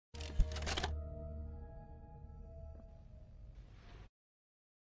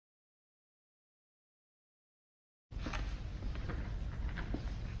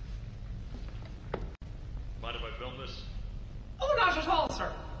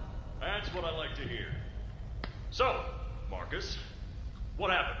to hear. So, Marcus,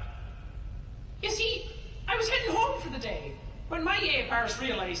 what happened? You see, I was heading home for the day when my A-bars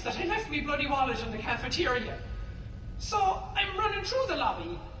realised that I left me bloody wallet in the cafeteria. So I'm running through the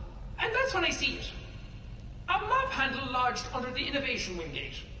lobby, and that's when I see it. A mob handle lodged under the innovation wing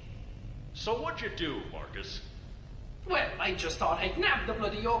gate. So what'd you do, Marcus? Well, I just thought I'd nab the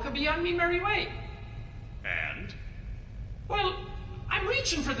bloody yoke and be on me merry way. And? Well, I'm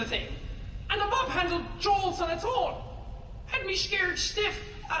reaching for the thing, and the mob handle jolts on its own. Had me scared stiff.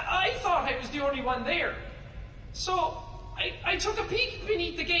 I thought I was the only one there. So I took a peek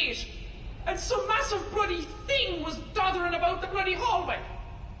beneath the gate, and some massive bloody thing was doddering about the bloody hallway.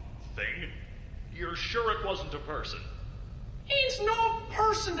 Thing? You're sure it wasn't a person? Ain't no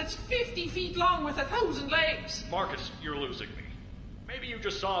person that's 50 feet long with 1,000 legs. Marcus, you're losing me. Maybe you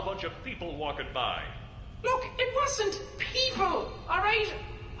just saw a bunch of people walking by. Look, it wasn't people, alright?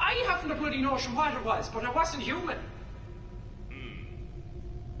 I haven't a bloody notion what it was, but it wasn't human.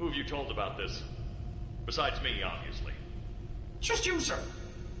 Who have you told about this? Besides me, obviously. Just you, sir.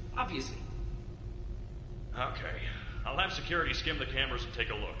 Obviously. Okay. I'll have security skim the cameras and take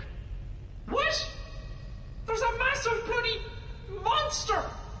a look. What? There's a massive bloody monster!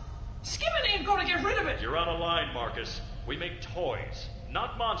 Skimming ain't gonna get rid of it! You're out of line, Marcus. We make toys,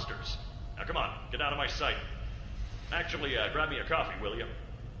 not monsters. Now come on, get out of my sight. Actually, grab me a coffee, will you?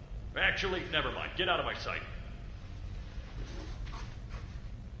 Actually, never mind. Get out of my sight.